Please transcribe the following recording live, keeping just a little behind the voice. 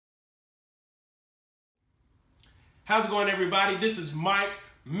How's it going, everybody? This is Mike,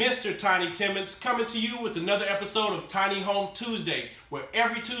 Mr. Tiny Timmons, coming to you with another episode of Tiny Home Tuesday, where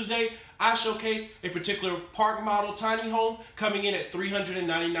every Tuesday I showcase a particular park model tiny home coming in at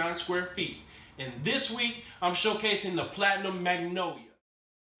 399 square feet. And this week, I'm showcasing the Platinum Magnolia.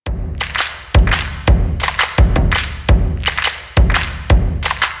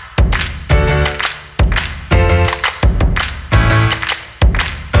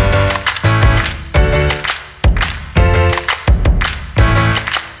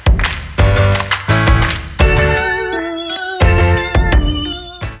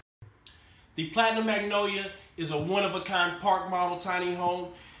 The Platinum Magnolia is a one-of-a-kind park model tiny home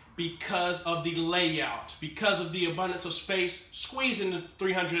because of the layout, because of the abundance of space squeezed into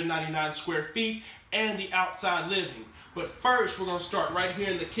 399 square feet and the outside living. But first, we're going to start right here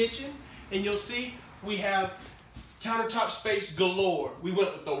in the kitchen, and you'll see we have countertop space galore. We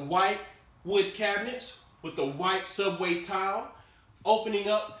went with the white wood cabinets with the white subway tile, opening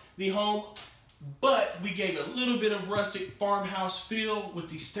up the home. But we gave a little bit of rustic farmhouse feel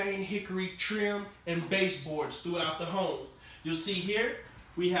with the stained hickory trim and baseboards throughout the home. You'll see here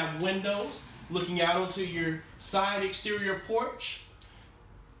we have windows looking out onto your side exterior porch.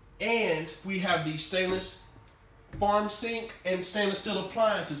 And we have the stainless farm sink and stainless steel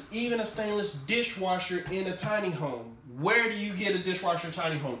appliances, even a stainless dishwasher in a tiny home. Where do you get a dishwasher in a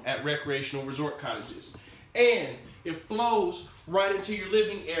tiny home? At Recreational Resort Cottages. And it flows right into your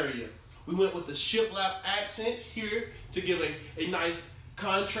living area. We went with the shiplap accent here to give a nice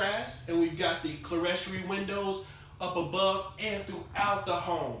contrast, and we've got the clerestory windows up above and throughout the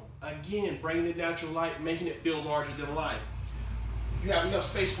home. Again, bringing in natural light, making it feel larger than life. You have enough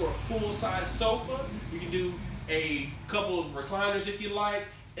space for a full-size sofa. You can do a couple of recliners if you like,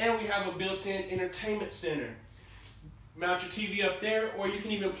 and we have a built-in entertainment center. Mount your TV up there, or you can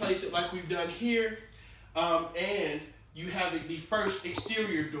even place it like we've done here, and you have the first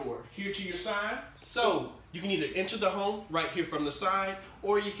exterior door here to your side. So you can either enter the home right here from the side,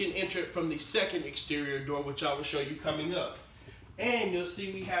 or you can enter it from the second exterior door, which I will show you coming up. And you'll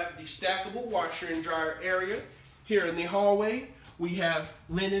see we have the stackable washer and dryer area here in the hallway. We have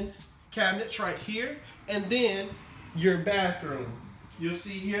linen cabinets right here, and then your bathroom. You'll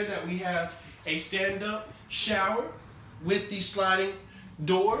see here that we have a stand-up shower with the sliding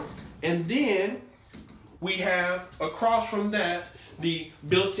door, and then we have, across from that, the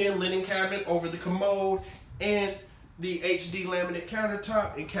built-in linen cabinet over the commode and the HD laminate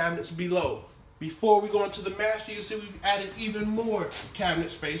countertop and cabinets below. Before we go into the master, you'll see we've added even more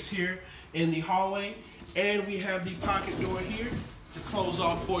cabinet space here in the hallway, and we have the pocket door here to close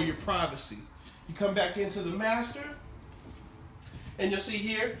off for your privacy. You come back into the master, and you'll see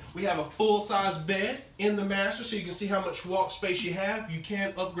here we have a full-size bed in the master, so you can see how much walk space you have. You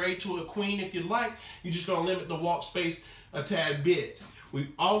can upgrade to a queen if you like. You're just going to limit the walk space a tad bit. We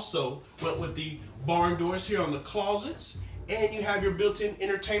also went with the barn doors here on the closets, and you have your built-in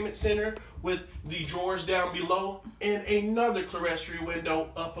entertainment center with the drawers down below and another clerestory window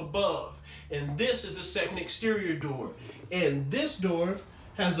up above. And this is the second exterior door. And this door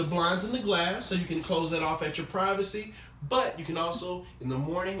has the blinds and the glass, so you can close that off at your privacy. But you can also, in the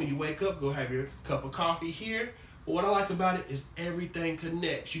morning when you wake up, go have your cup of coffee here. But what I like about it is everything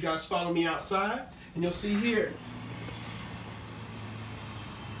connects. You guys follow me outside, and you'll see here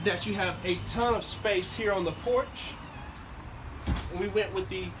that you have a ton of space here on the porch. And we went with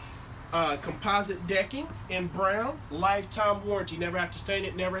the composite decking in brown, lifetime warranty. Never have to stain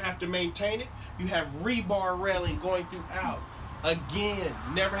it, never have to maintain it. You have rebar railing going throughout. Again,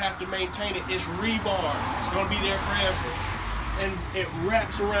 never have to maintain it. It's rebar. It's going to be there forever. And it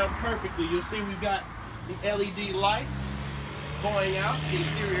wraps around perfectly. You'll see we've got the LED lights going out, the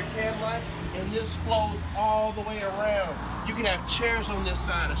exterior can lights, and this flows all the way around. You can have chairs on this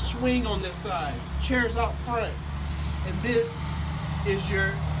side, a swing on this side, chairs up front. And this is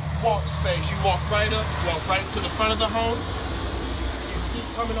your walk space. You walk right up, walk right to the front of the home. You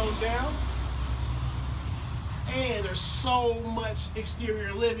keep coming on down. And there's so much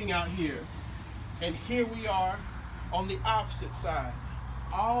exterior living out here. And here we are on the opposite side.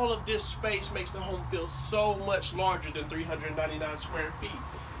 All of this space makes the home feel so much larger than 399 square feet.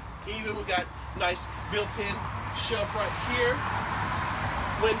 Even we got nice built-in shelf right here.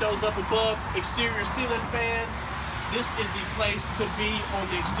 Windows up above, exterior ceiling fans. This is the place to be on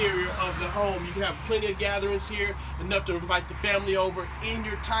the exterior of the home. You can have plenty of gatherings here, enough to invite the family over in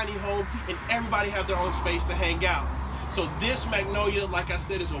your tiny home, and everybody have their own space to hang out. So this Magnolia, like I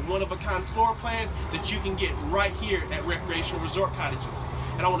said, is a one-of-a-kind floor plan that you can get right here at Recreational Resort Cottages.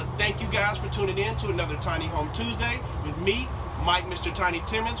 And I want to thank you guys for tuning in to another Tiny Home Tuesday with me, Mike, Mr. Tiny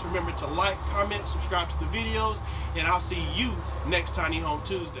Timmons. Remember to like, comment, subscribe to the videos, and I'll see you next Tiny Home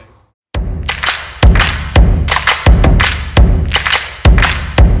Tuesday.